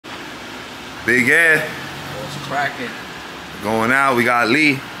Big Ed. What's cracking? Going out. We got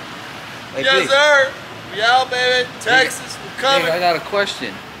Lee. Hey, yes, sir. We out, baby. Texas, we're coming. Hey, I got a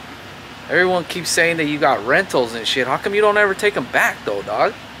question. Everyone keeps saying that you got rentals and shit. How come you don't ever take them back, though,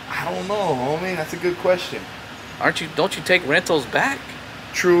 dog? I don't know, homie. That's a good question. Don't you take rentals back?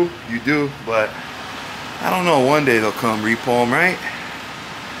 True, you do, but I don't know. One day they'll come repo them, right?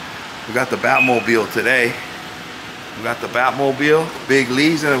 We got the Batmobile today. We got the Batmobile. Big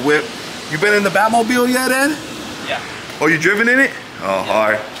Lee's in a whip. You been in the Batmobile yet, Ed? Yeah. Oh, you driven in it? Oh,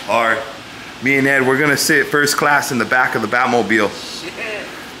 yeah. hard. Me and Ed, we're gonna sit first class in the back of the Batmobile. Shit.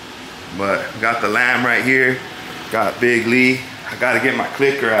 But we got the lamb right here. Got Big Lee. I gotta get my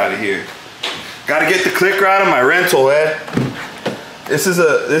clicker out of here. Gotta get the clicker out of my rental, Ed. This is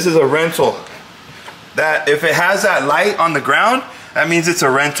a rental. That if it has that light on the ground, that means it's a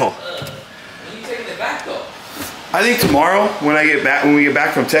rental. When you taking it back though? I think tomorrow when we get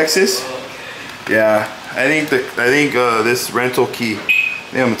back from Texas. Okay. Yeah, I think this rental key.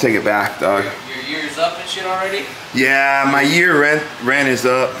 I'm gonna take it back, dog. Your year's up and shit already? Yeah, my year rent is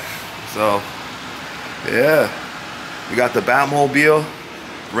up. So yeah, we got the Batmobile.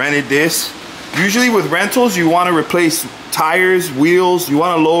 Rented this. Usually with rentals, you want to replace tires, wheels. You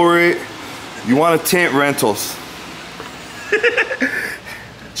want to lower it. You want to tint rentals.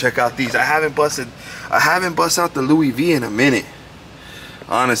 Check out these. I haven't busted out the Louis V in a minute.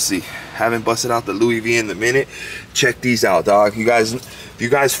 Honestly, haven't busted out the Louis V in a minute. Check these out, dog. If you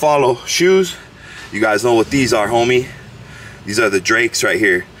guys follow shoes, you guys know what these are, homie. These are the Drakes right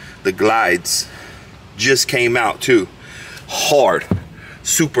here. The Glides. Just came out too. Hard.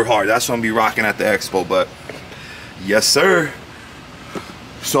 Super hard. That's what I'm gonna be rocking at the expo. But yes, sir.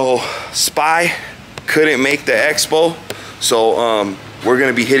 So Spy couldn't make the expo, so we're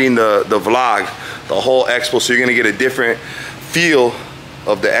gonna be hitting the vlog, the whole expo, so you're gonna get a different feel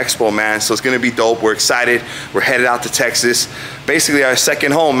of the expo, man. So it's gonna be dope. We're excited. We're headed out to Texas, basically our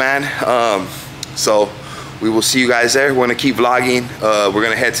second home, man. So we will see you guys there. We're gonna keep vlogging. We're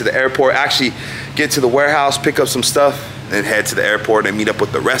gonna head to the airport, actually get to the warehouse, pick up some stuff, and head to the airport and meet up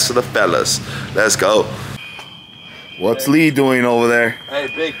with the rest of the fellas. Let's go. What's Lee doing over there? Hey,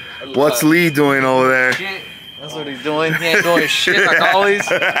 Big. What's Lee doing over there? Shit. That's what he's doing. He ain't doing shit like always.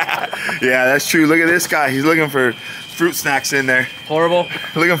 Yeah, that's true. Look at this guy. He's looking for fruit snacks in there. Horrible.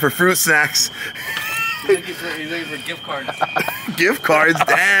 Looking for fruit snacks. He's looking for gift cards. Gift cards?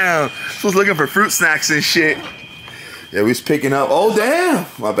 Damn. This was looking for fruit snacks and shit. Yeah, we was picking up. Oh, damn.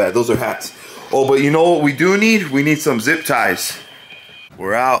 My bad. Those are hats. Oh, but you know what we do need? We need some zip ties.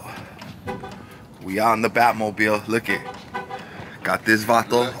 We're out. We out in the Batmobile. Look it. Got this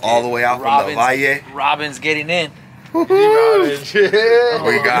vato all the way out from the Valle. Robin's getting in. We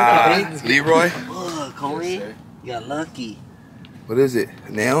got Leroy. Look, homie. You got lucky. What is it?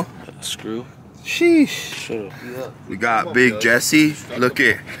 A nail? Screw. Sheesh. We got Big Jesse. Look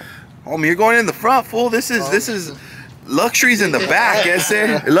it. Homie, you're going in the front, fool. This is luxury's in the back, yes,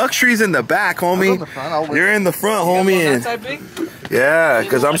 luxury's in the back, homie. You're in the front, homie. And yeah,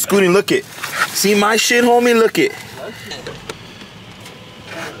 because I'm scooting. Look it. See my shit, homie? Look it.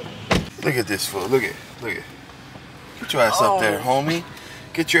 Look at this fool. Look it. Get your ass up there, homie.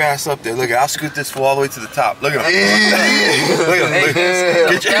 Get your ass up there. Look it. I'll scoot this fool all the way to the top. Look at him. Look at him.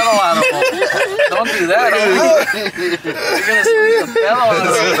 Get your bellow out of him. Don't do that, homie. You're gonna squeeze the bellow out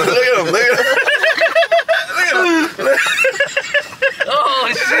of him. Look at him. Look at him. Oh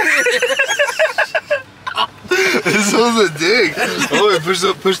shit! This was a dig. Oh,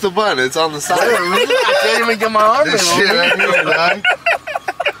 push the button. It's on the side. I can't even get my arm in. This shit right here, dog.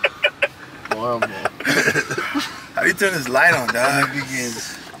 Horrible. How do you turn this light on, dog?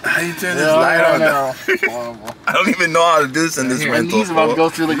 How do you turn this light on, dog? Horrible. I don't even know how to do this in this rental. He's about to go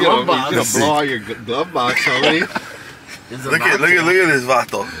through the glove box. You're gonna blow out your glove box, homie. Look at this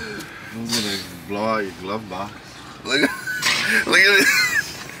vato. I'm gonna blow out your glove box. Look at this.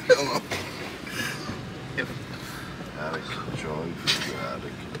 Out of control. You're out of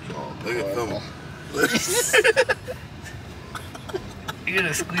control. Look at him. You're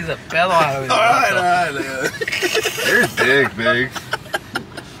gonna squeeze a bellow out of his Alright, look at that. You're big.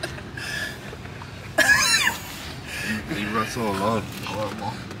 Leave Russell alone.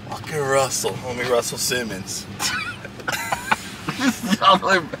 Horrible. Fucking Russell, homie Russell Simmons.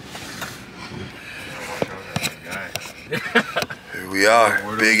 Here we are,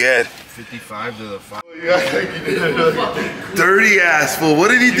 Big Ed. 55 to the 5. Dirty ass fool. What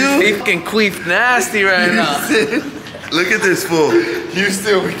did he do? He fucking queefed nasty right now. Look at this fool.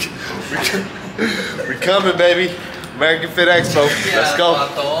 Houston, we coming, baby. American Fit Expo. Let's go.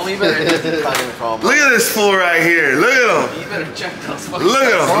 Look at this fool right here. Look at him. You better check those. Look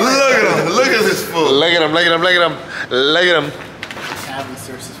at him. Look at him. Look at this fool. Look at him. Look at him. Look at him. Look at him.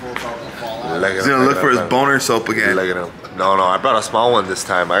 He's gonna look for his boner soap again. Look at him. No, I brought a small one this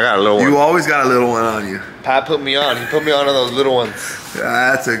time. I got a little one. You always got a little one on you. Pat put me on. He put me on those little ones.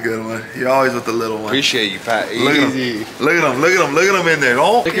 Yeah, that's a good one. You're always with the little one. Appreciate you, Pat. Look at him. Look at him. Look at him. Look at him in there.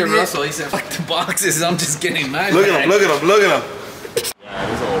 Oh, Look at Russell. He said, "Fuck the boxes. I'm just getting mad." Look at him. Look at him. Look at him. Yeah,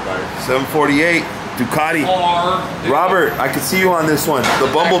 this old bike. 748 Ducati. Robert, I can see you on this one. The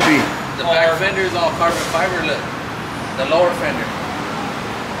Bumblebee. The back fender is all carbon fiber. Look, the lower fender.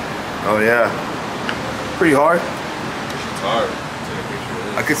 Oh yeah. Pretty hard. It's hard.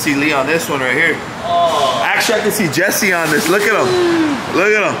 I can see Lee on this one right here. Oh. Actually, I can see Jesse on this. Look at him. Look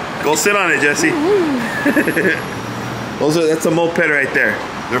at him. Go sit on it, Jesse. That's a moped right there.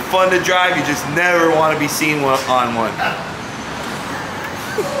 They're fun to drive. You just never want to be seen on one.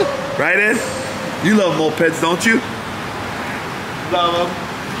 Right, Ed? You love mopeds, don't you? Love them.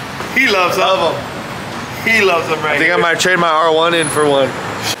 He loves them. Love them. He loves them right I think here. I might trade my R1 in for one.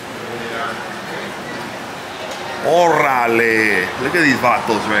 Orale. Look at these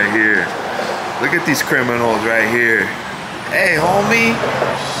vatos right here. Look at these criminals right here. Hey, homie.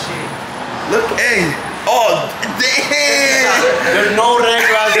 Look, hey. Oh, damn. There's no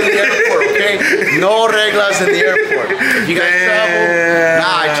reglas in the airport, okay? No reglas in the airport. If you guys travel,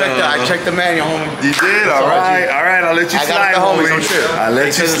 nah, I checked the manual, homie. You did? All right, I'll let you I slide, got the homies, homie. I'm sure. I'll let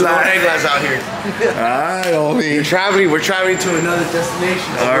you There's slide. no reglas out here. All right, homie. We're traveling to another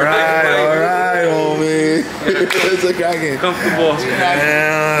destination. All right, homie. It's a cracking. Comfortable.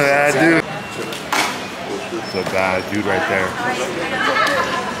 Yeah, that dude. That's a bad dude right there.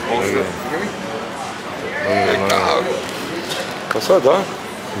 Look at him. What's up, dog?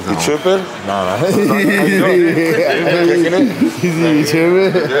 You tripping? Nah. How you doing? Kicking it? You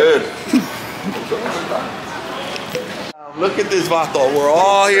tripping? Good. Look at this vato. We're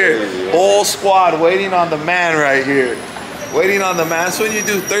all here. Whole squad waiting on the man right here. Waiting on the man. That's when you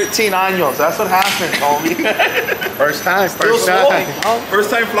do 13 años. That's what happens, homie. First time. First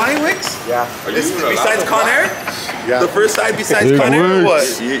time flying, Wicks? Yeah. Besides Con Air? Yeah. The first time besides Con Air or what?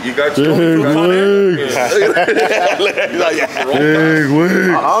 You got your own Con Air? Big wig.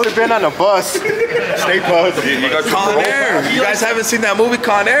 I only been on a bus. State bus. You got Con Air. You guys haven't seen that movie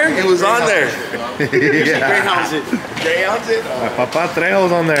Con Air? It was on there. Greyhounds it. Greyhounds it? Papa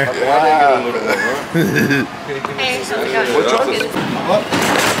Trejo's on there. Wow. What's wrong?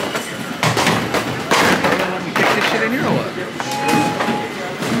 Take this shit in here or what?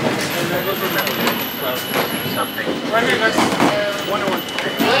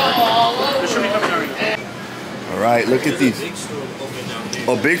 All right, look at these.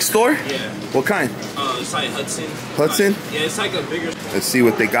 A big store? Yeah. What kind? It's like Hudson. Hudson? Yeah, it's like a bigger. Let's see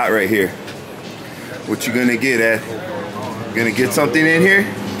what they got right here. What you gonna get, Ed? You gonna get something in here?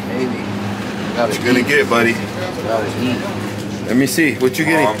 Maybe. What you gonna get, buddy? Let me see. What you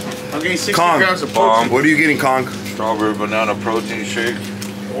getting? I'm getting 60 Kong. grams of protein. What are you getting, Kong? Strawberry banana protein shake.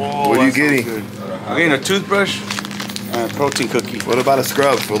 What are you getting? I'm getting a toothbrush and a protein cookie. What about a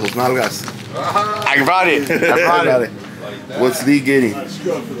scrub for those nalgas? I brought it. What's Lee getting?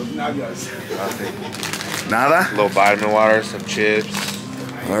 Nada? A little vitamin water, some chips,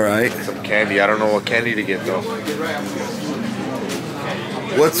 All right. some candy. I don't know what candy to get though.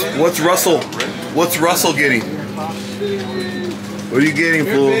 What's Russell? What's Russell getting? What are you getting,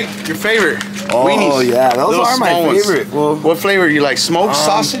 fool? Your favorite? Oh Weenies. yeah, those Little are my small ones. favorite. Well, What flavor you like? Smoked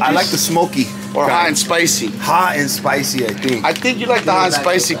sausages? I like the smoky. or kind. hot and spicy. Hot and spicy, I think. I think you like the hot and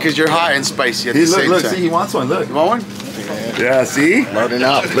spicy because you're hot and spicy at He, the look, same look, time. see, he wants one. Look. You want one? Yeah, see? Loading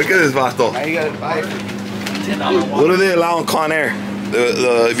up. Look at this vato. Now you gotta buy it. What do they allow on Con Air?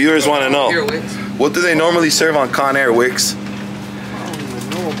 The viewers want to know. Here, Wicks. What do they normally serve on Con Air, Wicks?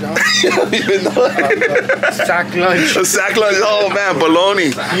 You don't even know. Sack lunch. A sack lunch. Oh man,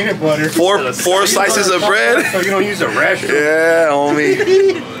 bologna. Peanut butter. Four slices of bread. So you don't use a restroom. Yeah, homie.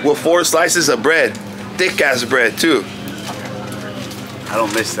 With 4 slices of bread. Thick ass bread too. I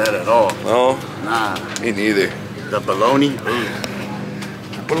don't miss that at all. No, Nah. me neither. The bologna.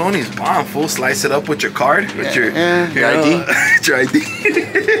 Bologna's bomb. Full slice it up with your card, with your ID. your ID.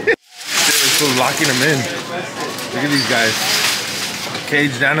 Still locking them in. Look at these guys.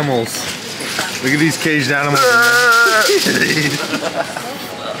 Caged animals. Look at these caged animals in there.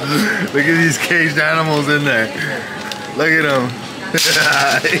 Look at these caged animals in there. Look at them.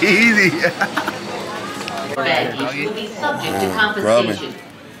 Easy. Baggage will be subject to compensation.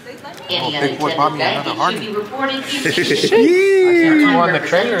 Any unintended baggage should be reported immediately. You on the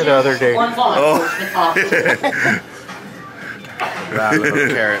trailer the other day. One law enforcement officer. That little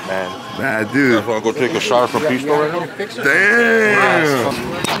carrot, man. Nah, dude. Want to go take a shot from Pisco right now? Damn.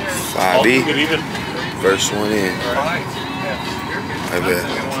 5B. First one in. I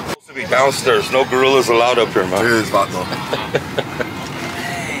bet. Downstairs, no gorillas allowed up here, man. Look at this vato.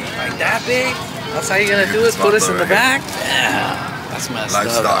 Like that big? That's how you're gonna do it? Put us in the back? Yeah. That's messed up.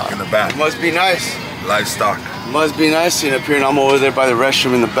 Livestock in the back. Must be nice. Livestock. Must be nice seeing up here, and I'm over there by the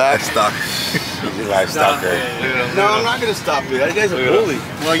restroom in the back. Livestock. Livestock, right? No, I'm not gonna stop you. That guy's a bully.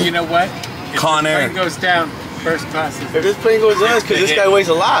 Well, you know what? If Con the Air. plane goes down, first class is If this plane goes down, it's because this guy weighs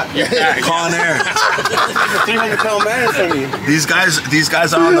a lot. Con Air. There's a 300-pound man in front of you. These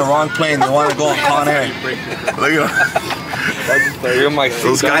guys are on the wrong plane. They want to go on Con Air. Look at You're my seat.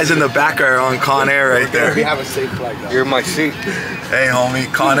 those guys in the back are on Con Air right there. We have a safe flight now. You're my seat. Hey,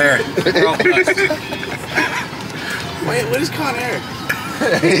 homie, Con Air. Wait, what is Con Air?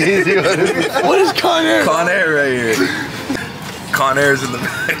 What is Con Air? Con Air right here. Con Air's in the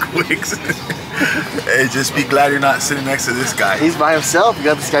back, Wicks. Hey, just be glad you're not sitting next to this guy. He's by himself. You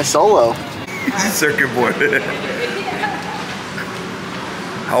got this guy solo. He's a circuit board.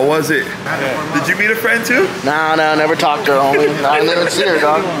 How was it? Did you meet a friend too? Nah, never talked to her, homie. I never see her,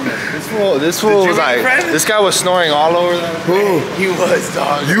 dog. This fool you was meet like, a friend? this guy was snoring all over them. Who? He was,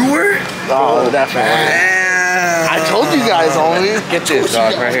 dog. You were? Oh, definitely. Damn. I told you guys, homie. Get this,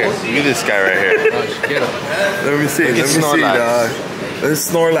 dog, right here. Look at this guy right here. Let me see. Let me see, Snorlax. dog. Let's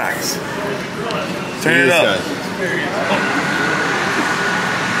Snorlax. Turn it up. Look.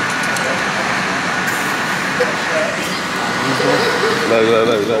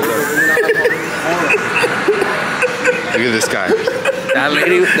 Look at this guy. That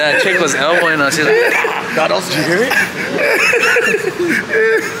lady, that chick was elbowing us. She's like, God, also, did you hear it?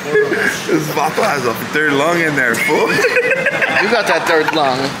 This vato has a third lung in there, fool. You got that third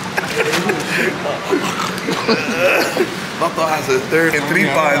lung. Vato has a third and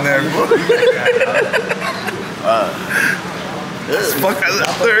tripa in there, fool. This fuck has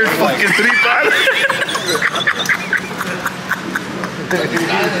a third fucking tripa.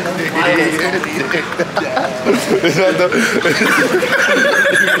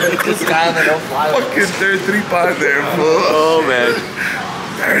 This guy on the no fly. Fucking third tripa in there, fool. Oh, man.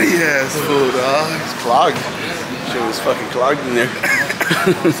 Dirty ass fool, dog. It's clogged. Shit was fucking clogged in there.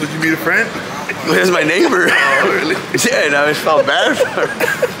 So did you meet a friend? There's my neighbor. Oh, really? Yeah, and I just felt bad for her.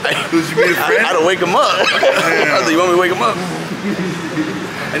 Did you meet a I friend? had to wake him up. I was like, you want me to wake him up?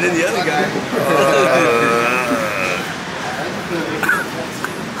 And then the other guy.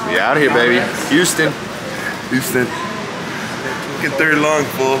 We out here, baby. Houston. Fucking third lung,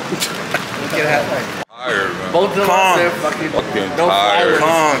 fool. Tired, man. Both of Calm. us are fucking Fucking no fly tired. list.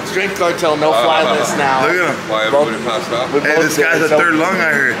 Calm. Drink cartel, no fly list now. Look at him. Why everybody passed out? Hey, this guy's a third lung,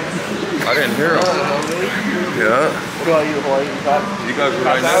 I heard. I didn't hear him. Yeah. What about you, boy? You guys were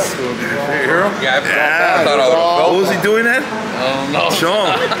right now? Did you hear him? Yeah, Yeah. I thought I would have What was he doing then? oh no. Show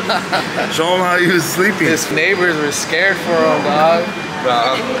him. Show him how he was sleeping. His neighbors were scared for him, dog.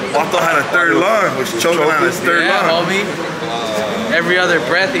 Vato had a third lung, was choking on his third Yeah, lung. homie. Every other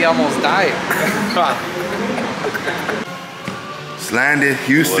breath, he almost died. Just landed,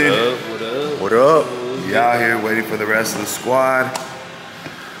 Houston. What up? We out here waiting for the rest of the squad.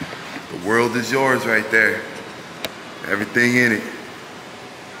 The world is yours right there. Everything in it.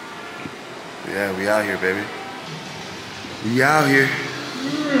 Yeah, we out here, baby. We out here.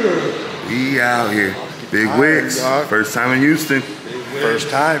 We out here. Big Wicks. First time in Houston. First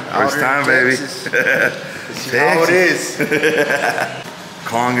time. First time, baby. How it is.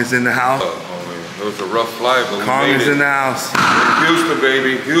 Kong is in the house. It was a rough flight, but we Kong made is it. in the house. Houston,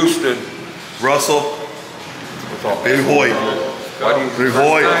 baby. Houston. Russell. Big Hoy. Big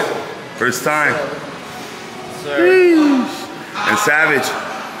Hoy. First time. And Savage,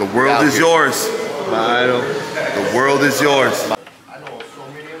 the world is yours. The world is yours.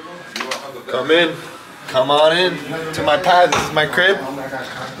 Come in. Come on in to my pad. This is my crib. Look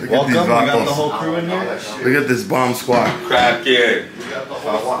at these Welcome. We got the vatos. whole crew in here. Look at this bomb squad. Crack in.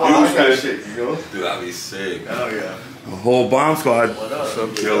 Houston. Dude, that'd be sick. Oh yeah. The whole bomb squad.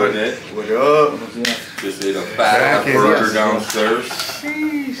 Killing it. What up? Just ate a fat Cracking. burger downstairs.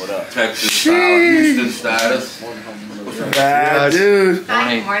 What up? Texas style, Houston status. Bad dude.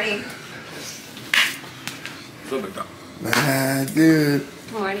 Hi, good morning. Bad dude.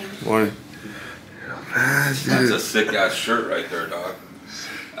 Morning. Morning. Bad That's a dude. sick ass shirt right there, dog.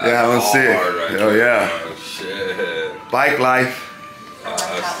 Yeah, I want to see it. Hard right Oh there, yeah. dog. Shit. Bike life. I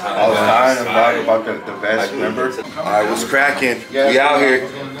was dying about the vest, remember? Alright, what's cracking? We out here.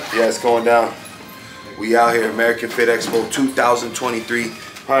 Yeah, it's going down. We out here, American Fit Expo 2023.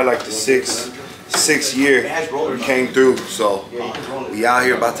 Probably like the sixth 6th year we came through, so we out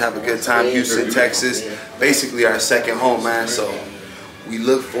here about to have a good time. Houston, Texas, basically our second home, man. So we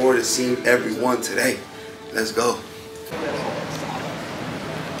look forward to seeing everyone today. Let's go.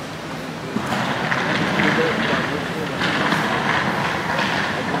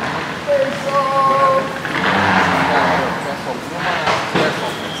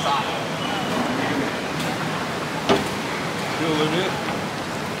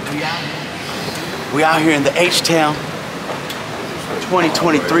 We out here in the H-Town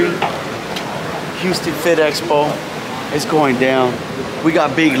 2023 Houston Fit Expo. It's going down. We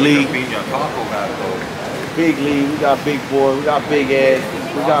got Big Lee. Big Lee, we got Big Boy, we got Big Ed,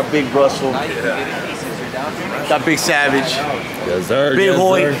 we got Big Russell, got Big Savage, Yes, sir. Big Yes,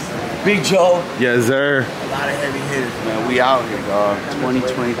 Hoyt, sir. Big Joe. Yes, sir. A lot of heavy hitters, man. We out here, dog.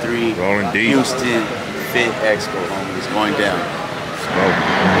 2023 Rolling deep. Houston Fit Expo, homie. It's going down.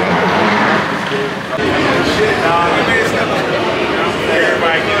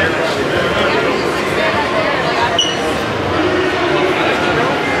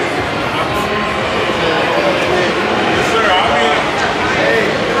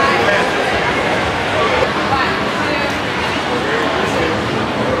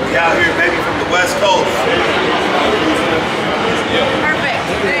 We out here, baby, from the West Coast. Perfect.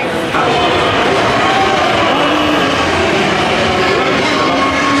 Thanks.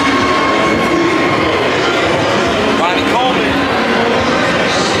 Ronnie Coleman.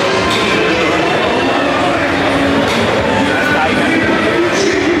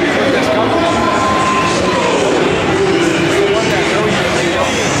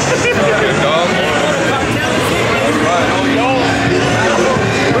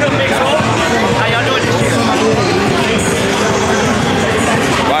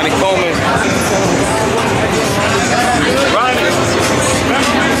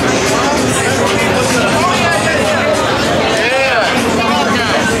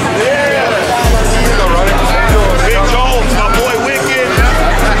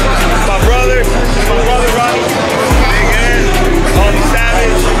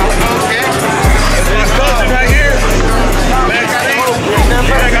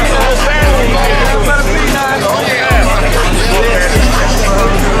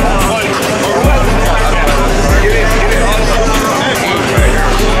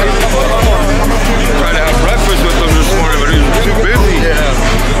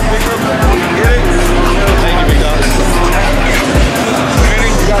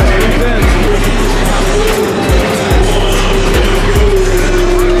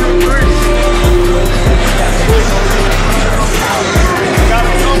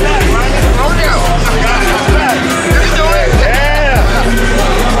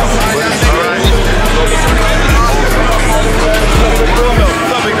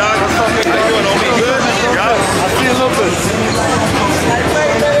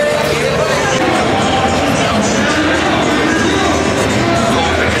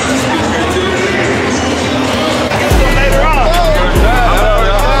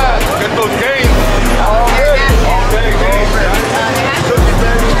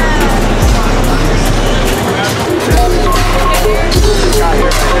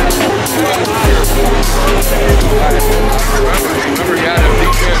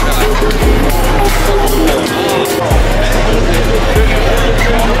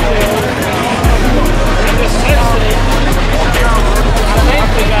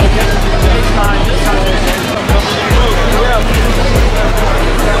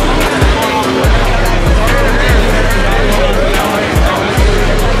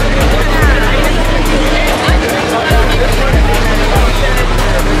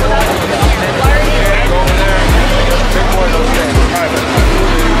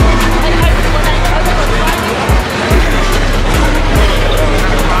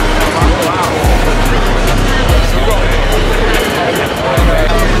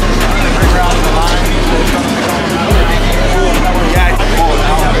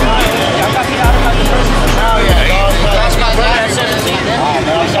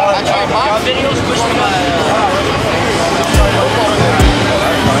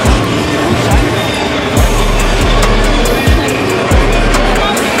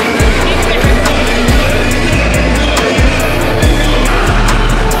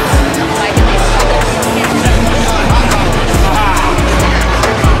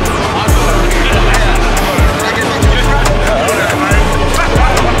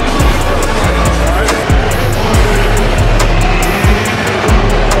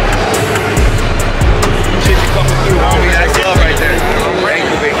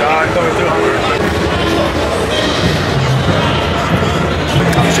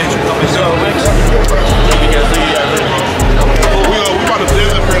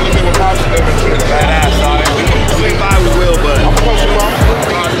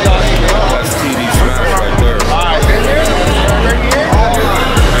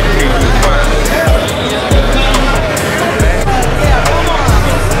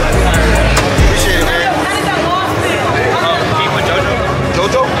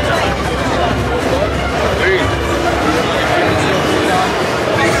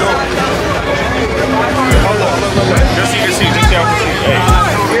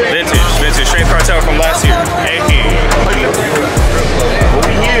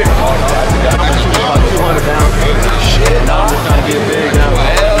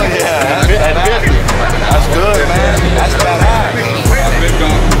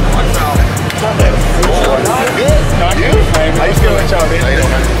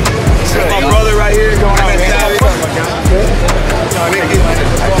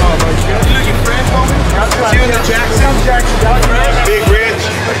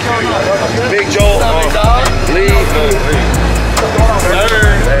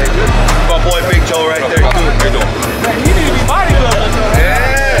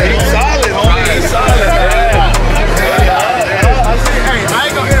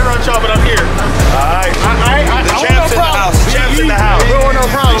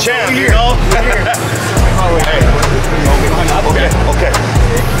 champ, you know? Hey. Okay.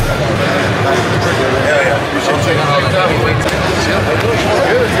 Hell yeah.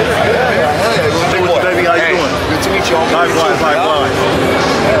 Big boy. Baby, how you doing? Good to meet you. Likewise.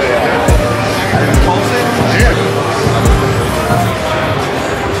 Hell yeah. Yeah.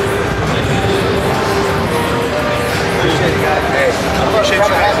 Hey, I appreciate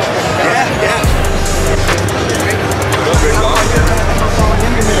you. Yeah.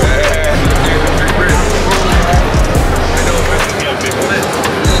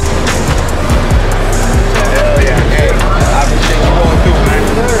 Hell yeah. Hey, I appreciate you going through, man.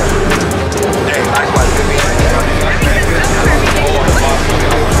 Hey, likewise, good meeting you.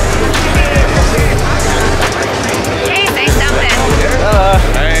 Hey, say something.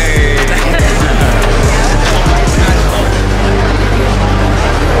 Hey.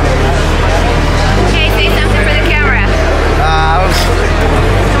 Hey, say something for the camera.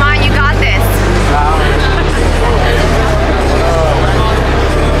 Come on, you got this.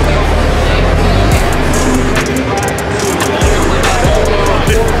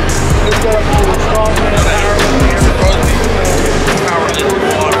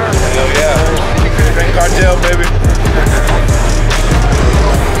 Hell yeah. Cartel, baby.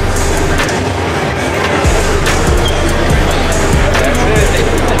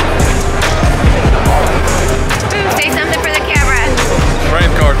 Say something for the camera.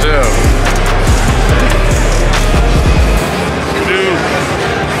 Frank Cartel. Dude.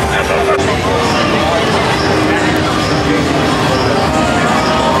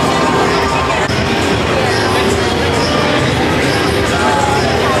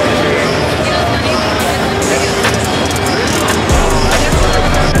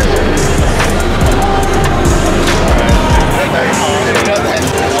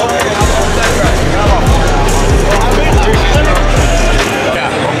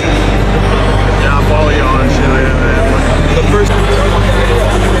 Yeah, I'll follow you on shit like that, man. The first.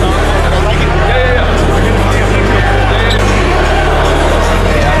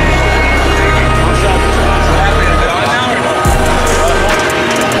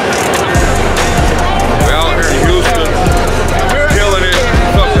 We're out here in Houston, killing it.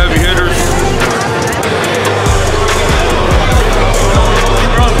 What's up, heavy hitters?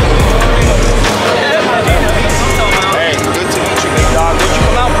 Hey, good to meet you, big dog. Where'd you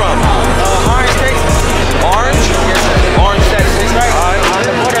come out from? Orange, Texas. Orange? Orange, Texas, right? On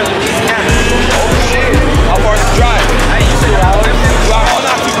the border of Louisiana. Oh, shit. How far is the drive? 2 hours. 2 hours? Oh,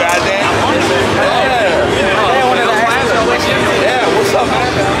 not too bad, then. Yeah, what's up, man?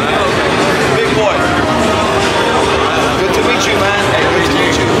 Big boy. Good to meet you, man. Hey, good to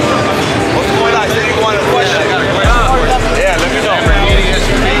meet you. What's going on? Said you wanted a question. Yeah, let me know.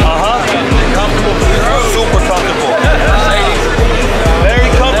 Super comfortable. Very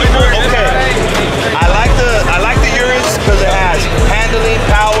comfortable. Okay. I like the Urus because it has handling,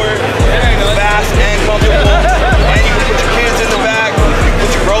 power, fast and comfortable. And you can put your kids in the back, you can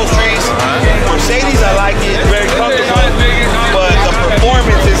put your groceries. Mercedes, I like it, very comfortable. But the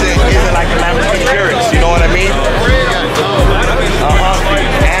performance isn't like a Lamborghini Urus. You know what I mean?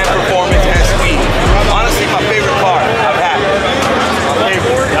 And performance and speed. Honestly, my favorite car I've had. My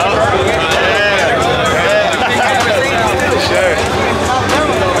favorite. Sure.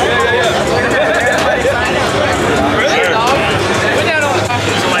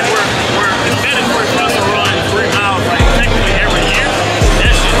 So like we're intended for us to run 3 miles like technically every year.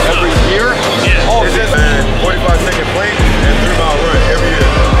 That shit sucks. Every year? Yeah. Oh, it's just 45-second plate and 3-mile run every year.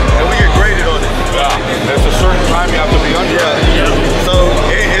 And we get graded on it. Yeah. There's a certain time you have to be under. Yeah. So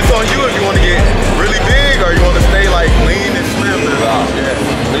it's on you if you want to get really big or you want to stay like lean and slim.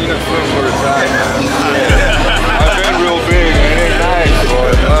 Yeah. Lean and slim for the time, man. I've been real big and it ain't nice,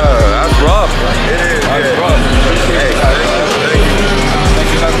 boy. That's rough. It is. That's rough. Hey, thank you. Thank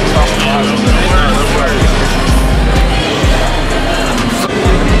you guys for talking about it.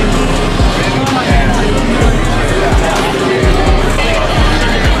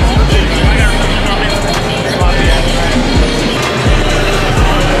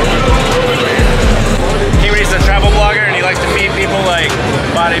 He races a travel blogger and he likes to meet people like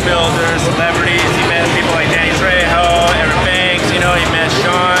bodybuilders, celebrities. He met people like Danny Trejo, Aaron Banks, you know, he met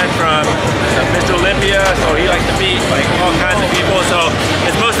Sean from Mr. Olympia, so he likes to meet like all kinds of people. So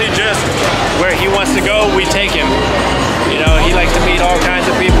it's mostly just where he wants to go, we take him. You know, he likes to meet all kinds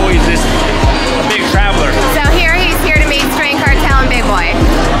of people. He's just a big traveler. So he's here to meet Strain Cartel and Big Boy.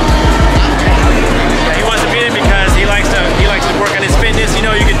 Yeah, he wants to meet him because he likes to work on his fitness. You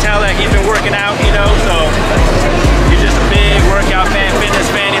know, you can tell that he's been working out. You know, so he's just a big workout fan, fitness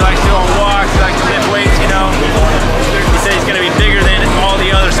fan. He likes to go on walks. He likes to lift weights. You know, he said he's gonna be bigger than all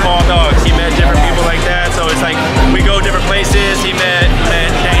the other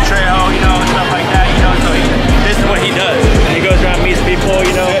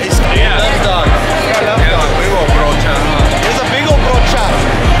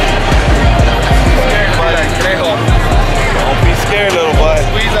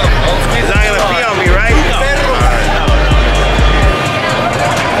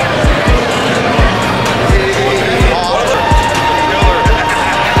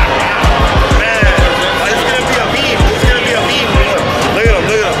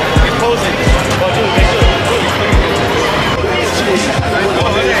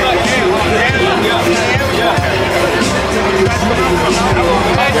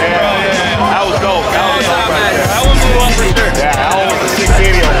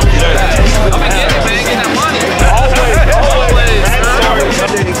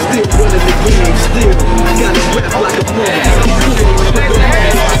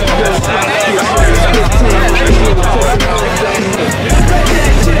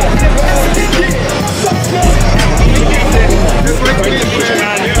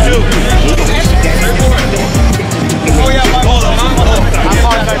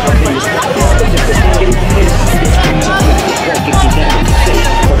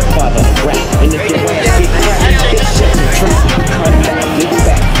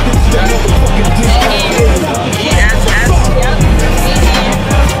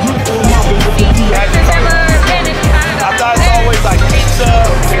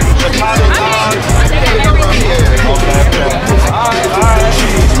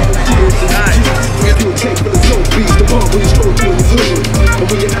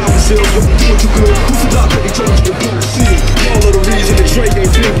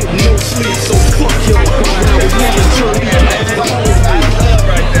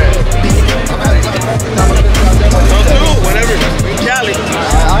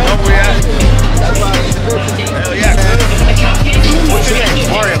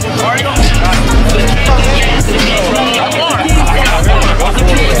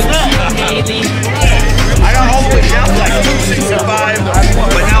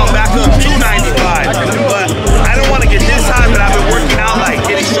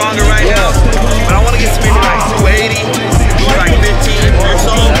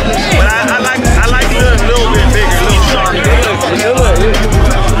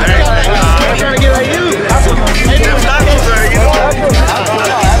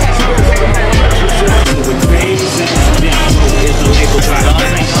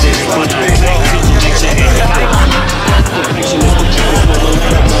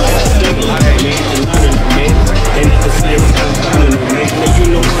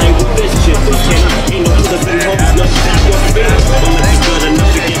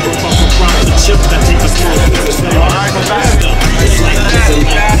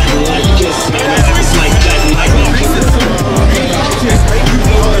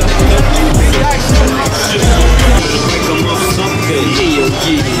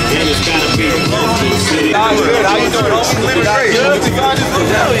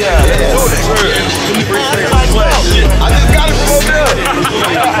Hell yeah. Let's do this. I just got it from over there.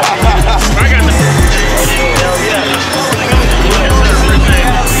 I got the. Hell yeah.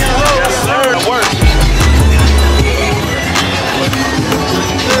 Yes, sir. It works.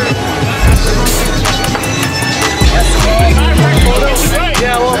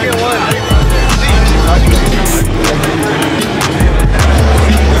 Yeah, we'll get one.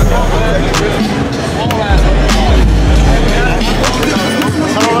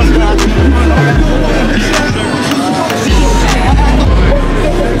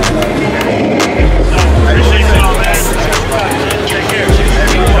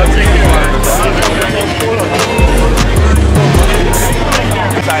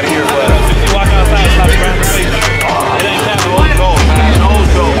 Inside of here, but you walk outside, stop the ground, please. It ain't time to go, man. Those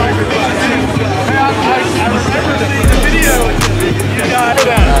go. I remember seeing the video. You got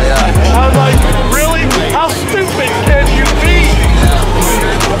that. I was like, really? How stupid can you be?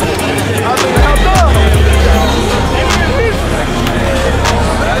 I was like, how dumb?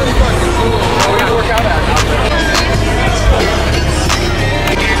 That is fucking cool. We gotta work out out there.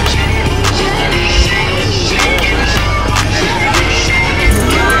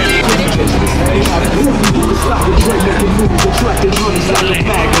 Stop the drink, make it move, attracting honeys like a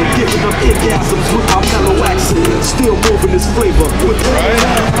magnet. Giving them orgasms with my mellow accent. Still moving this flavor with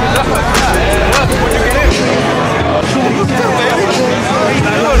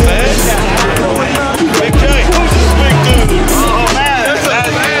Big J. Who's this big dude? Oh man, that's a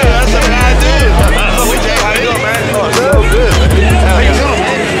bad dude. Big J, how you doing, man? Oh, so good. How you doing?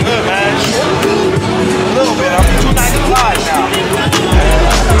 Good, man. A little bit. I'm 295 now.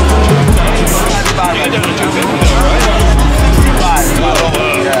 295. You done 250, right? 65.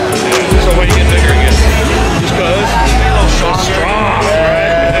 So when you get bigger again? Just cause? So strong,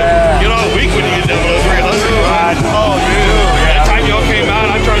 right? You know, weak when you get down below 300, right? Oh, dude. That time y'all came out,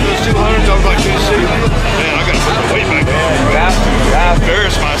 I tried those 200s, I was like 260. Man, I gotta put some weight back on. I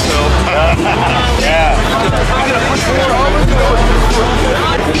embarrassed myself. Yeah.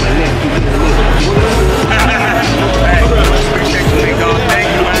 Hey, appreciate you, big dog. Thank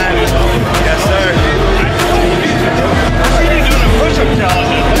you, man. Yes, sir. What are you doing a push-up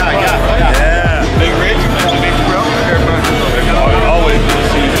challenge? Yeah. Big Rich, big bro. Always good to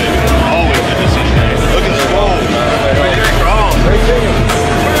see you, baby. Always good to see you, man. Looking strong. Very strong. Great chicken.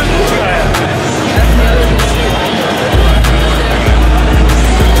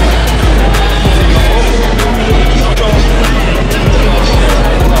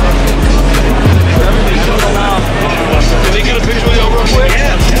 Can they get a picture with you real quick?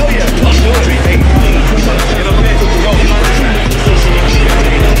 Yeah, hell yeah. I'll do it. Get up there.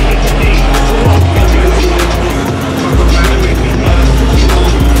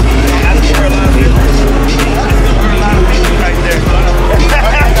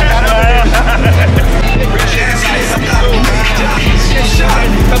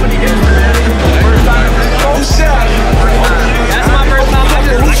 That's my first time.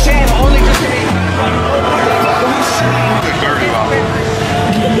 I came only just to meet.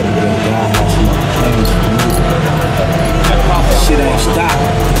 shit ain't stop.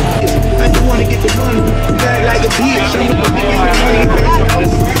 I just wanna get the money. Act like a bitch.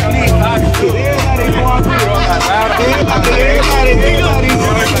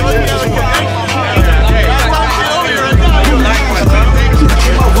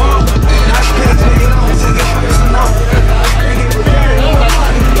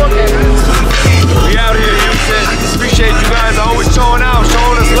 We out here, Houston. Appreciate you guys always showing out,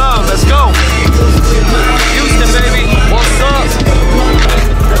 showing us love. Let's go. Houston, baby. What's up?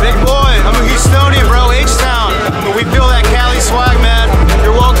 Big boy. I'm a Houstonian, bro. H-Town. But we feel that Cali swag, man.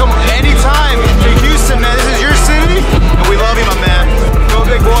 You're welcome anytime to Houston, man. This is your city, and we love you, my man. Go,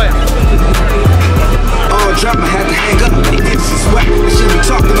 big boy. Oh, drop, I had to hang up. This is swag. I should be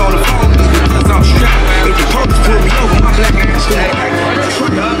talking on the phone. Cause I'm strapped. If the police pull me over, my black ass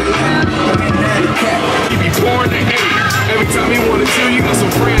He be born to hate. Every time he wanna chill, you got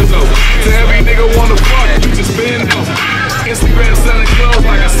some friends though. To every nigga wanna fuck, you just been though. Instagram selling clothes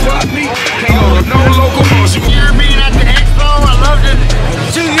like a swap meet. Can't go to no local motion. You're being at the expo. I loved it.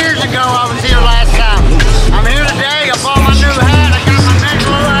 2 years ago, I was here last time. I'm here today. I bought my new hat. I got my next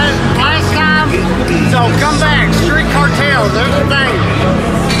little hat last time. So come back. Street cartels. There's the thing.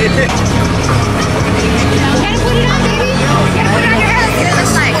 Gotta put it on, baby. Gotta put it on your head. Get it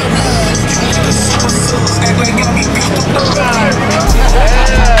this night. Yeah,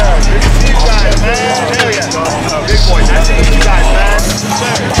 good to see you guys, man. Hell yeah. Big boy, nice to meet you guys, man.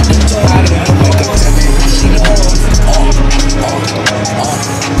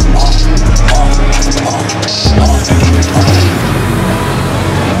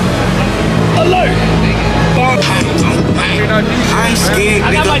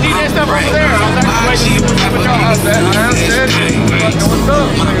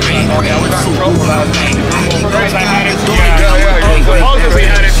 Supposedly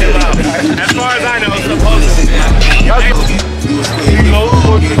had it too loud. As far as I know, supposedly.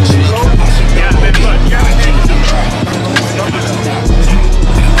 Yeah, been fun.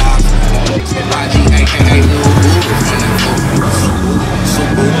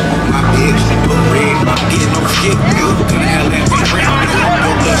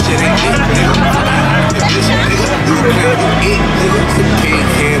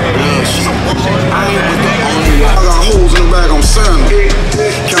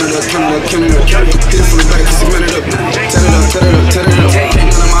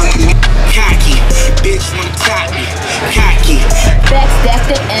 Backstack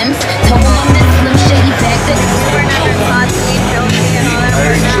the M's, told him I'm that Slim Shady back that.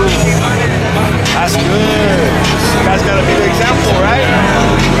 That's good. You guys gotta be the example, right?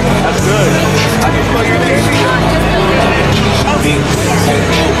 That's good. I can plug your name.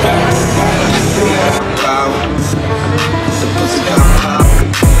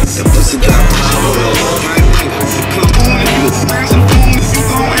 The pussy got power. Come on, you some fool if you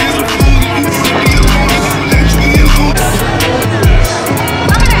gon' answer fool if you let you alone.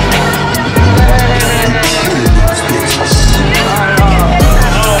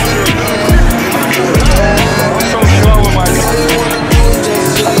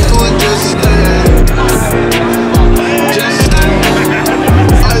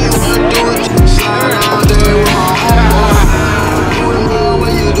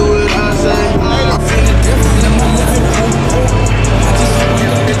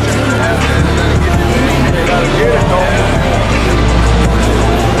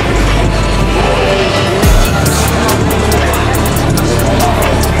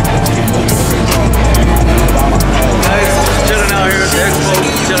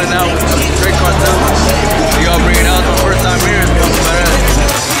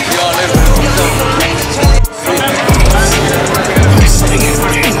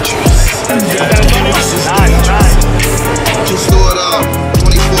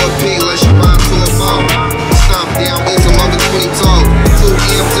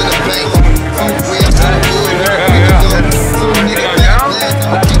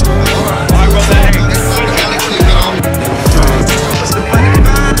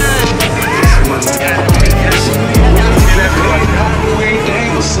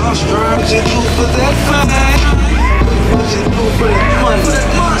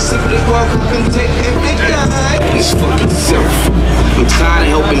 It's fucking self. I'm tired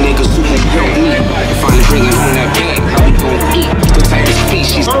of helping niggas who can help me. Finally bringing home that bag, how we gon' eat the type of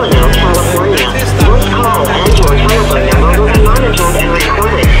species. Oh no, California. Voice call and your telephone number will be monitored and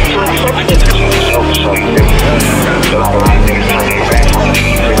recorded to accept this.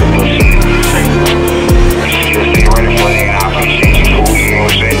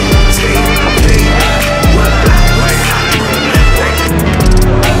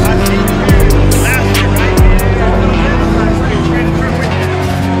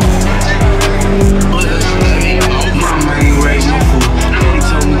 Mama ain't raised no fool. He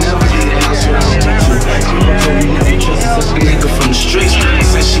told me never get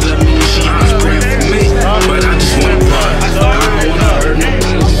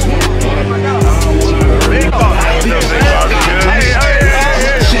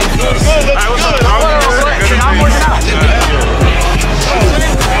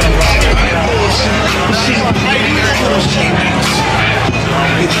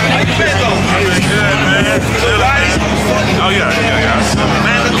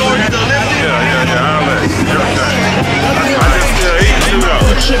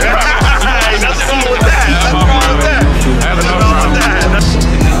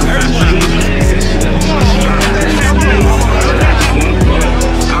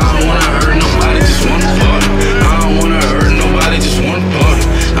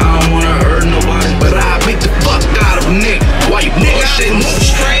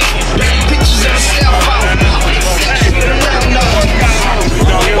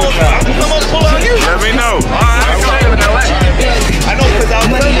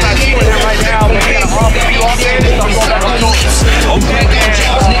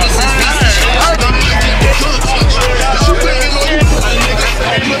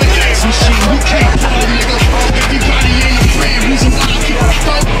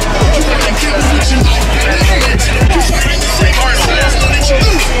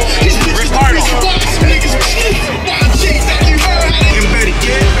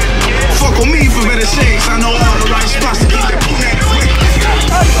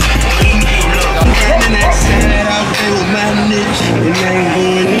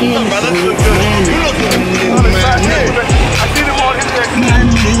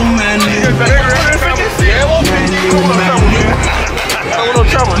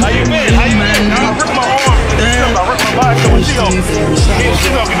trouble. How you been? How you been? I ripped my arm. I ripped my bicep with She-Hulk. Me and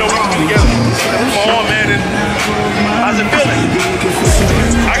She-Hulk, you know, we can get together. I ripped my arm, man, and how's it feeling?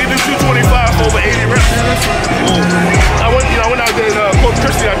 I can do 225 for over 80 reps. I went out there in Corpus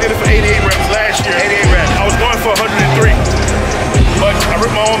Christi. I did it for 88 reps last year. 88 reps. I was going for 103. But I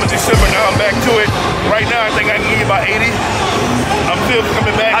ripped my arm in December. Now I'm back to it. Right now, I think I can give you about 80. I'm still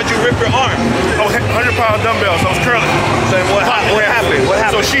coming back. How'd you rip your arm? I was 100-pound dumbbells. I was curling. So what happened? What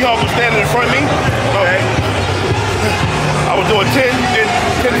happened? So She-Hulk was standing in front of me. Okay. I was doing 10 and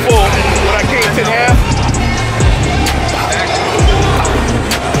 10 full. When I came 10 half.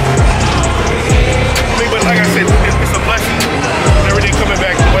 But like I said, it's a blessing. Everything coming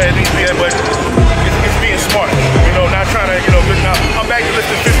back the way it needs to be, but it's being smart. You know, not trying to, you know, good now. I'm back to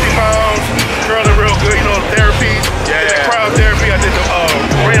lifting 50 pounds, curling real good, you know, therapy. Yeah. Crowd therapy. I did the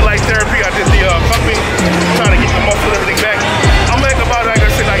red light therapy. I did the pumping, trying to get the muscle and everything back. I'm back about, like I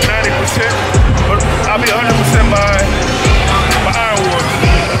said, like 90%, but I'll be 100% by Iron Wars.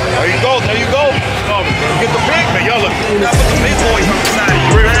 There you go. There you go. Get the big man. Y'all look. That's what the big boys on the side of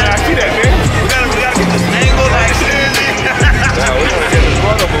you. I see that, man. We gotta get this angle like this.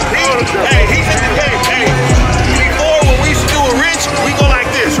 Hey, he's in the game. Hey, before when we used to do a wrench, we go like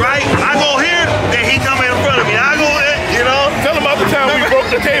this, right? I go here, then he come in front of me. I go there, you know. Tell him about the time we broke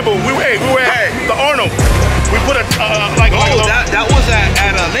the table. We were at the Arnold. We put a that was at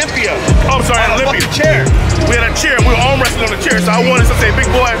Olympia. Oh, I'm sorry, at Olympia. Chair. We had a chair. We were arm wrestling on the chair. So I wanted to say, big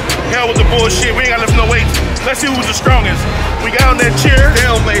boy, hell with the bullshit. We ain't gotta lift no weights. Let's see who was the strongest. We got on that chair.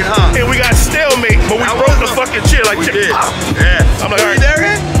 Stalemate, huh? And we got stalemate, but we broke the fucking chair like chicken. Yeah. I'm like, all right.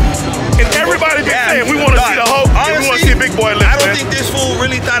 There, and everybody been saying we want to see the Hulk. We want to see a big boy lift. I don't think this fool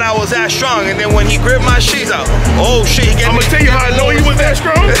really thought I was that strong. And then when he gripped my sheets out, oh shit, he I'm gonna tell you how I know he was that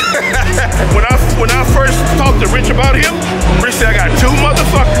strong. when I first talked to Rich about him, Rich said I got 2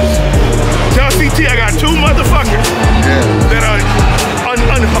 motherfuckers. Tell CT I got 2 motherfuckers that are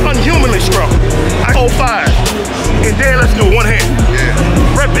unhumanly strong. I 05. And then let's do one hand.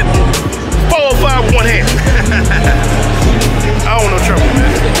 Yeah. Rep it. 405 with one hand. I don't know trouble,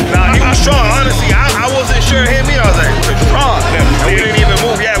 man. Nah, he was strong. Honestly, I wasn't sure it hit me. I was like, we're strong. And we didn't even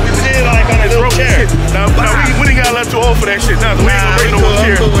move. Yeah, we did like on a little chair. Now we didn't got left too old for that shit. Now, we ain't gonna bring no more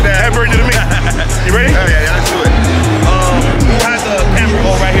chair. Happy birthday to me. You ready? Yeah, let's do it. Who has the camera?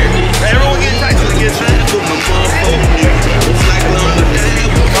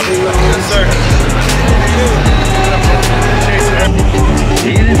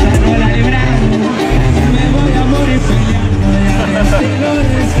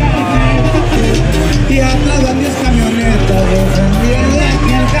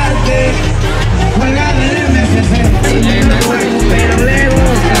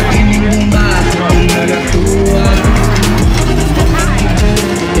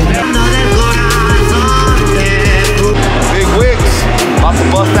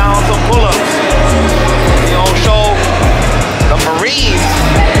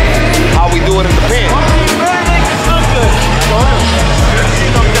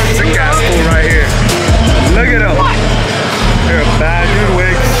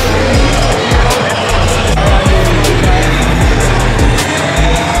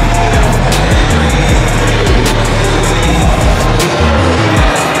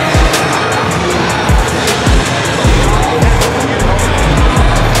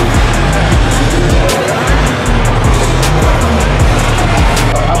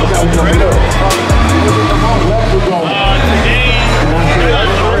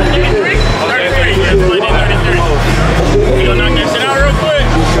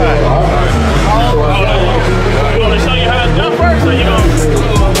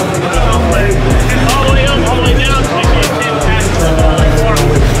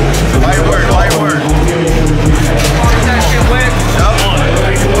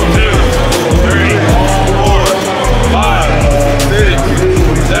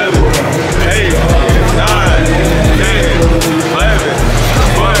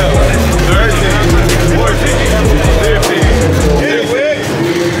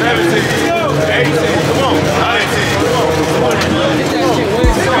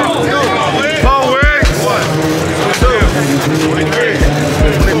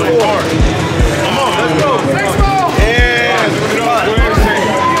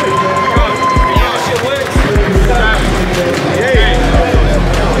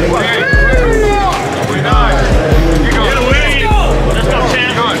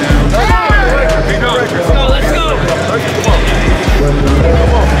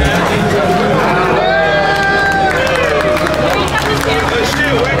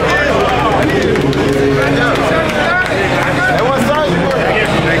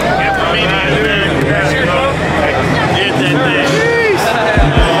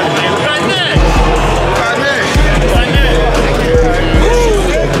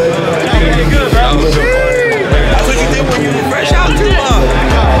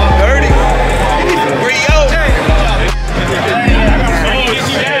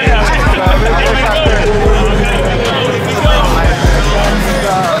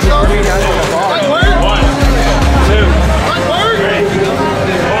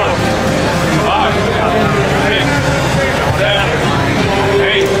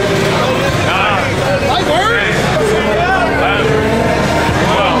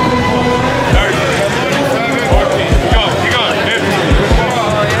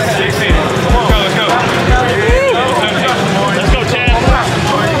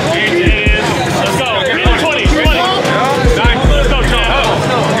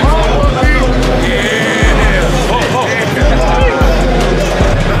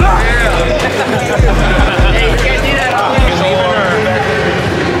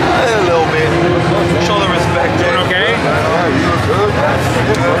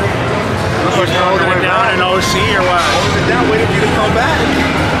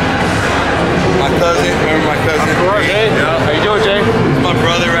 cousin. Remember my cousin? Of course, Jay. Yeah. How you doing, Jay? My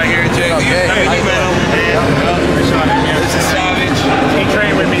brother right here, Jay. Okay. You met him. This is Savage. He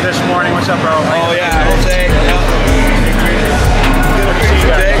trained with me this morning. What's up, bro? Oh yeah, Jose.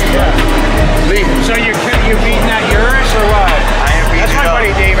 Lee. So you're beating that Urus or what? I am beating That's my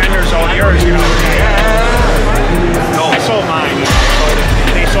buddy Dave Ender's old Urus, you know. No. I sold mine.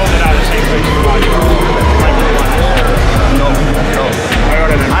 They sold it out of the same place you bought yours. No.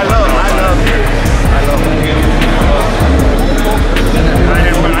 I love it. I'm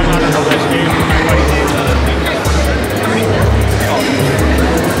not on the list, Dave. My buddy Dave.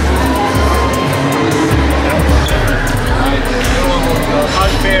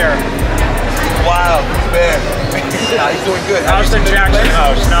 How's Bear? Wow, Bear. Yeah, he's doing good. Austin Jackson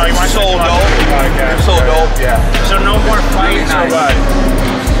House. No, he wants so to dope. podcast. So dope. Yeah. So no more fights or what?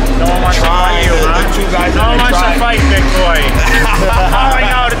 No one wants to fight you, huh? The two guys no one wants to fight Big Boy.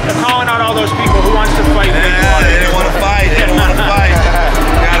 Calling out all those people who wants to fight Big Boy. They don't want to fight. They don't want to fight.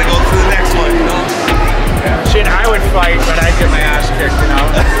 Gotta go to the next one, you know? Shit, I would fight, but I'd get my ass kicked, you know?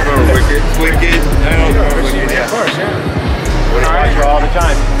 Wicked. I know. Wicked, yeah. Of course, yeah. Alright. All the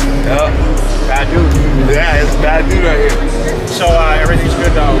time. Yep. Bad dude. Yeah, it's a bad dude right here. So everything's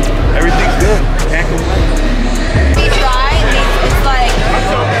good though? Everything's good. Can't complain. It's dry. It's like.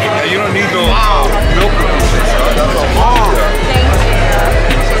 Yeah, you don't need no milk. Thank you.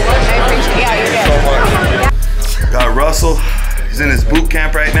 I appreciate. Yeah, you're good. Got Russell. He's in his boot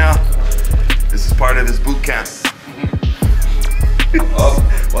camp right now. This is part of his boot camp. Up.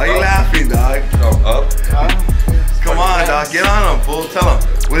 Why are you laughing, dog? Up. Come on, dog. Get on him, fool. Tell him.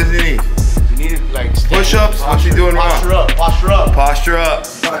 What does he need? You need to like Push-ups? What's he doing wrong? Posture up. Posture up. Posture up.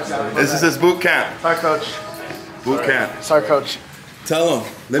 This is his boot camp. Sorry, coach. Boot camp. Sorry, coach. Tell him.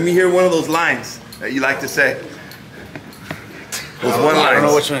 Let me hear one of those lines that you like to say. Those one lines. I don't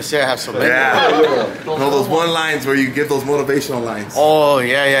know which one to say. I have so many. Yeah. No, those one lines where you give those motivational lines. Oh,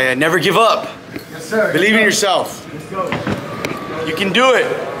 yeah. Never give up. Yes, sir. Believe in yourself. You can do it.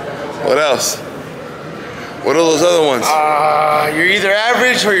 What else? What are those other ones? You're either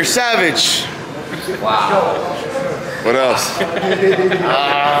average or you're savage. Wow. What else?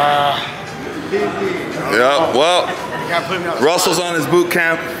 Yeah, well, Russell's on his boot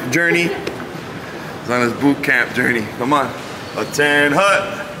camp journey. He's on his boot camp journey. Come on. A 10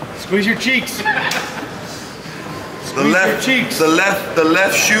 hut. Squeeze your cheeks. The left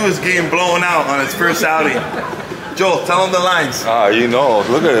shoe is getting blown out on its first outing. Joel, tell him the lines. You know,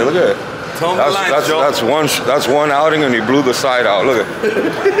 look at it. Tell him the lines, Joel. That's one outing and he blew the side out. Look at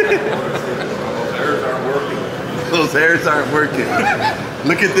it. Those hairs aren't working.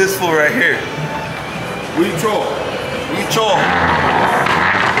 Look at this fool right here. We troll.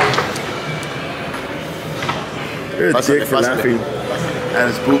 You're a dick for laughing at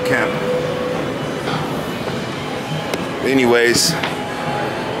his boot camp. Anyways,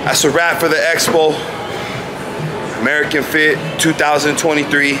 that's a wrap for the expo. American Fit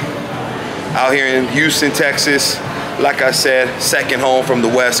 2023 out here in Houston, Texas. Like I said, second home from the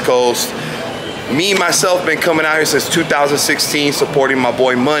West Coast. Me, myself, been coming out here since 2016, supporting my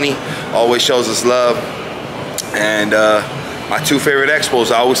boy Money. Always shows us love. And my two favorite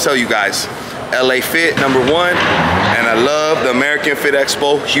expos, I always tell you guys, LA Fit, #1, and I love the American Fit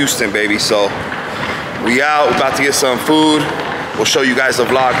Expo, Houston, baby. So we out, we're about to get some food. We'll show you guys the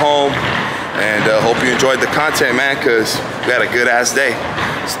vlog home. And hope you enjoyed the content, man, because we had a good ass day.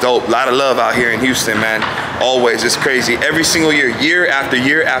 It's dope. A lot of love out here in Houston, man. Always. It's crazy. Every single year, year after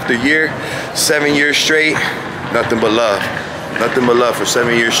year after year, 7 years straight, nothing but love. Nothing but love for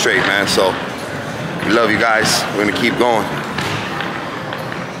 7 years straight, man. So we love you guys. We're going to keep going.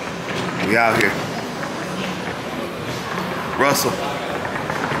 We out here. Russell,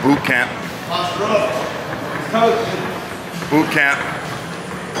 boot camp. Boot camp.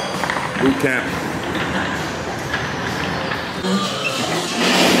 Boot camp.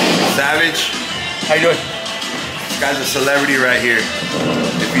 Savage. How you doing? This guy's a celebrity right here.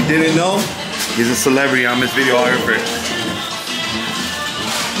 If you didn't know, he's a celebrity. I'm his videographer.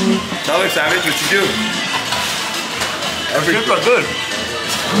 Tell her, Savage, what you do. Chips are good.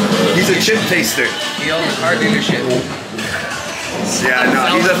 He's a chip taster. He owns a car dealership. Yeah, no,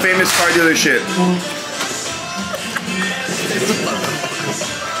 he's a famous car dealership.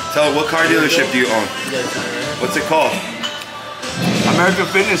 Tell her, what car dealership do you own? What's it called? American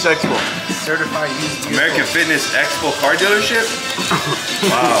Fitness Expo. Certified used vehicle. American Fitness Expo car dealership?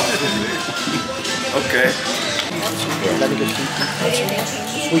 Wow. Okay.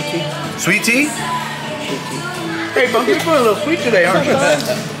 Sweet tea. Sweet tea? Hey, Bunk, you're feeling a little sweet today, aren't you?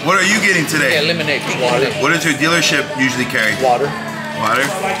 What are you getting today? Yeah, lemonade. Water. What does your dealership usually carry? Water. Water?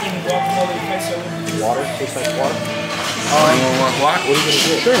 Water? Tastes like water? You want guac? What are you gonna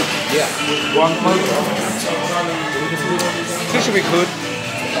do? Sure. Yeah. Guacamole? This should be good.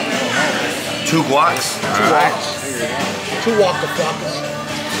 2 guacs? Two walks. 2 Waka Flockas.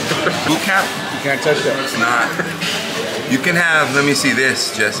 Boot camp? You can't touch that. It's not. You can have, let me see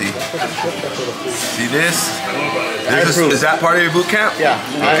this, Jesse. See this? Is that part of your boot camp? Yeah.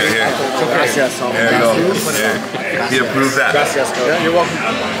 Okay, here. Gracias. There you go. Here. He approved that. Gracias. Yeah, you're welcome.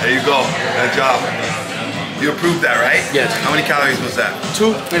 There you go. Good job. You approved that, right? Yes. How many calories was that?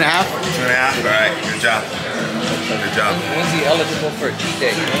 2.5. 2.5? All right. Good job. Good job. When's he eligible for a cheat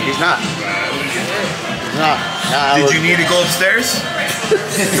day? He's not. He's not. Did you need to go upstairs?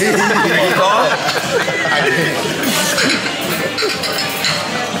 Did you call?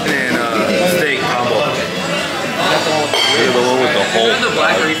 And steak combo. You're the one with the hole. The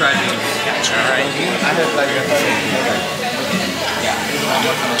black refried beans. Alright. I had black refried beans.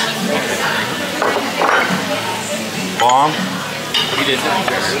 Bomb. You did.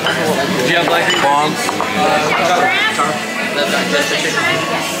 Did you have black refried Bomb. beans?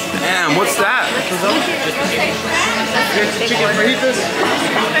 Damn, what's that? Chicken fajitas?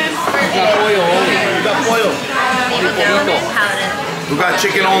 You got pollo only. You got pollo. Who got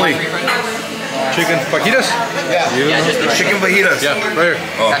chicken only? Chicken fajitas? Yeah. Yeah, just the Chicken fajitas. Yeah, right here.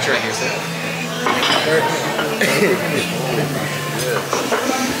 Oh. That's right here, sir.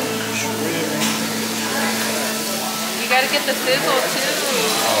 You gotta get the sizzle too.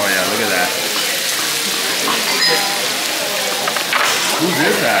 Oh yeah, look at that. Whose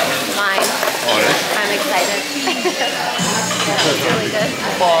is that? Mine. Oh, that's I'm excited. That was really good.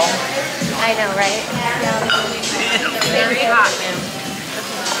 I know, right? Very hot, man.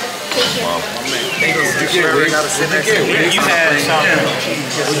 Thank you. You had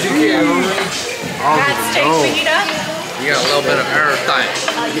Got steak fajita? You got a little bit of airtime.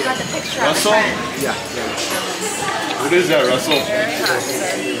 Oh, you got the picture Russell? on the front. Yeah. What is that, Russell? I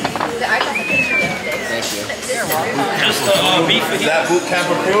got the picture yesterday. Thank you. just beef Is that boot camp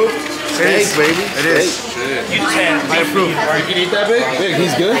approved? Steak, baby. It is. You just had I approve. You can eat that big? Big,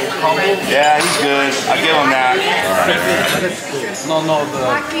 he's good? Yeah, he's good. I'll give him that. No, the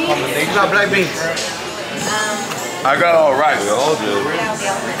combination. You got black beans. I got all right. We all do.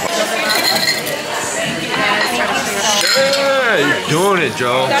 Yeah, you're doing it,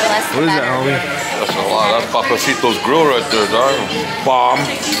 Joe. What is that, homie? That's a lot. That's Papacito's grill right there, dog. Bomb.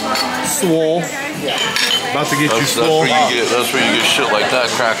 Swole. About to get you swole. That's where you get shit like that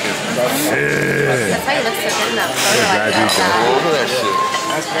cracking. Yeah. That's why you look so good in that photo. I feel Oh, look at that shit.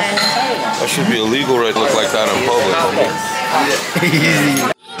 That should be illegal right to look like that in public.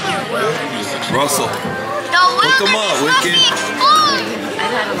 Russell. Hook him up, Wicked.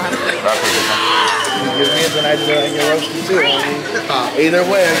 I've had a lot of You give me it, then I get roasted too. Either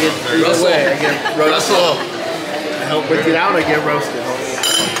way, I get roasted. I help Wicked out, I get roasted.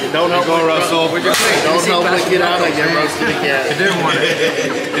 Don't help Go, Russell. Don't help Wicked out, I get roasted again. It didn't want it.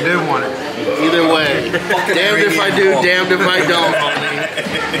 It didn't want it. Either way. Damned if I do, damned if I don't,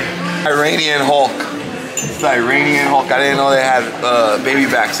 homie. Iranian Hulk. It's the Iranian Hulk. I didn't know they had baby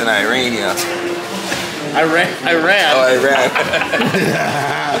backs in Irania. I ran. Oh, Iran.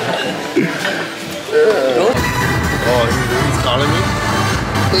 Oh, he's calling me?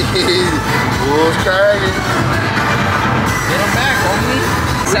 Who's cracking? Get him back, homie.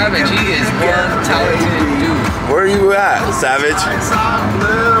 Savage, he is one talented dude. Where are you at, Savage?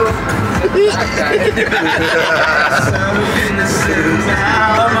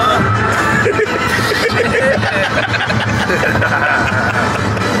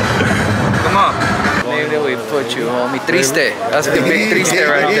 Come on. Maybe we put you, homie. Triste. That's the big triste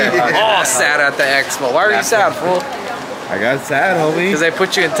right there. All sad at the expo. Why are you sad, fool? I got sad, homie. Because they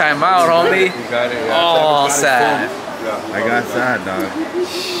put you in timeout, homie. You got it. All sad. I got sad, dog.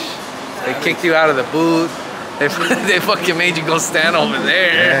 They kicked you out of the booth. They fucking made you go stand over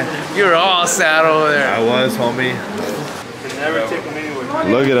there. Yeah. You were all sad over there. I was, homie. Never take them anywhere.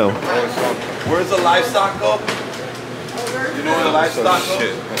 Look at him. Where's the livestock go? You know where the livestock go?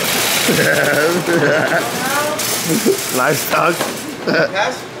 Livestock.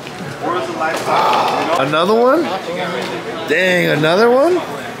 Where's the livestock? Another one? Dang, another one?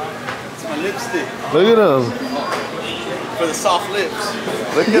 It's my lipstick. Look at him. For the soft lips.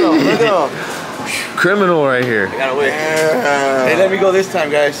 Look at him. Look at him. Criminal right here. I gotta wait. Hey, let me go this time,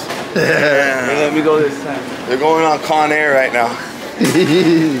 guys. Hey, let me go this time. They're going on Con Air right now. Look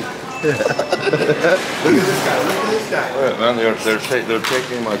at this guy. Look at this guy. Man, they're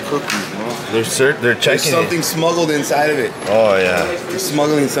taking my cookies, man. They're checking There's something smuggled inside of it. Oh yeah. They're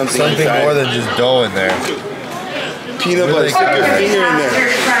smuggling something Something inside. more than just dough in there. peanut butter. Stick your finger in there.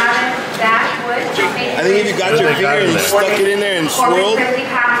 I think if you got your finger and you stuck it in there and swirled.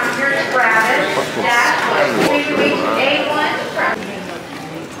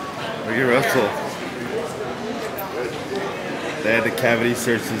 Look at Russell. They had the cavity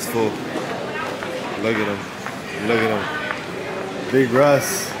searches full. Look at him. Look at him. Big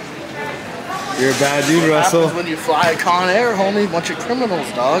Russ. You're a bad dude, Russell. When you fly a Con Air, homie, bunch of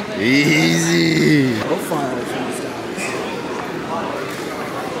criminals, dog. Easy. Profiles.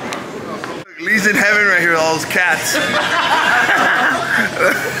 Lee's in heaven right here with all those cats.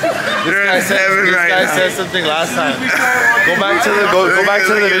 They're in heaven right now. This guy said something last time. Go back to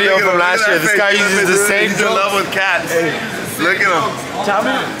the video from last year. This guy uses the same in love with cats. Look at him. Tell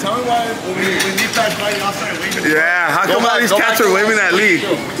me why when you tried fighting, I'll start waving. Yeah, how come all these cats are waving at Lee?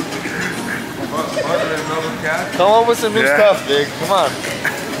 Come up with some new stuff, Big. Come on.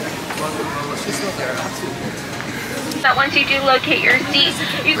 That once you do locate your seat,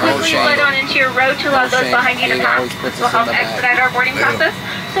 you quickly slide on into your row to allow those behind you to pass. This will help expedite our boarding process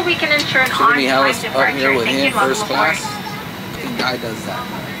so we can ensure an on-time departure. Thank you and welcome aboard. The guy does that.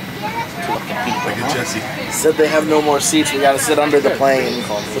 Look at Jesse. Said they have no more seats. We gotta sit under the plane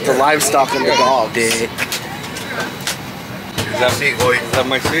with the livestock and the dogs. Is that seat, Hoy? Is that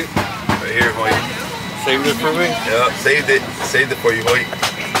my seat? Right here, Hoy. Saved it for me? Yep, saved it. Saved it for you, Hoy.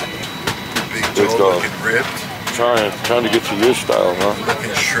 Big Joe looking ripped. Trying to get to your style, huh?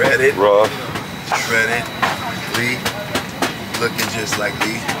 Looking shredded. Rough. Shredded. Lee. Looking just like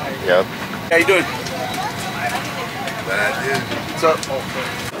Lee. Yep. How you doing? Bad dude. What's up?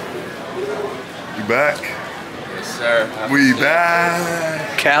 You back? Yes, sir. We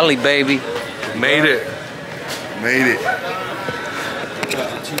back. Cali, baby. Made it. Made it.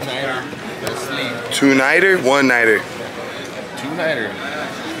 Two-nighter. Two-nighter? One-nighter. Two-nighter.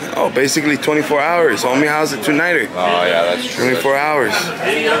 Oh, basically 24 hours. Homie, how's it two-nighter? Oh, yeah, that's true. 24 hours.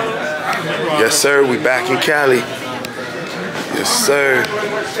 Yes, sir. We back in Cali. Yes, sir.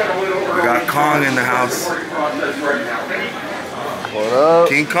 We got Kong in the house. What up?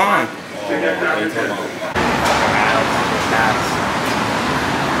 King Kong.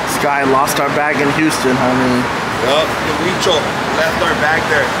 This guy lost our bag in Houston, homie. Yup. Wicho left our bag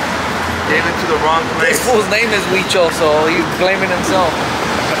there. Gave it to the wrong place. This fool's name is Huicho, so he's blaming himself.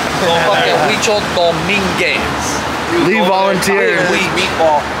 So fucking Huicho Dominguez. Lee volunteered.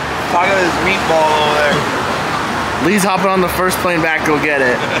 Meatball. Talking to this meatball over there. Lee's hopping on the first plane back, go get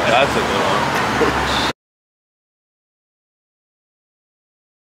it. That's a good one.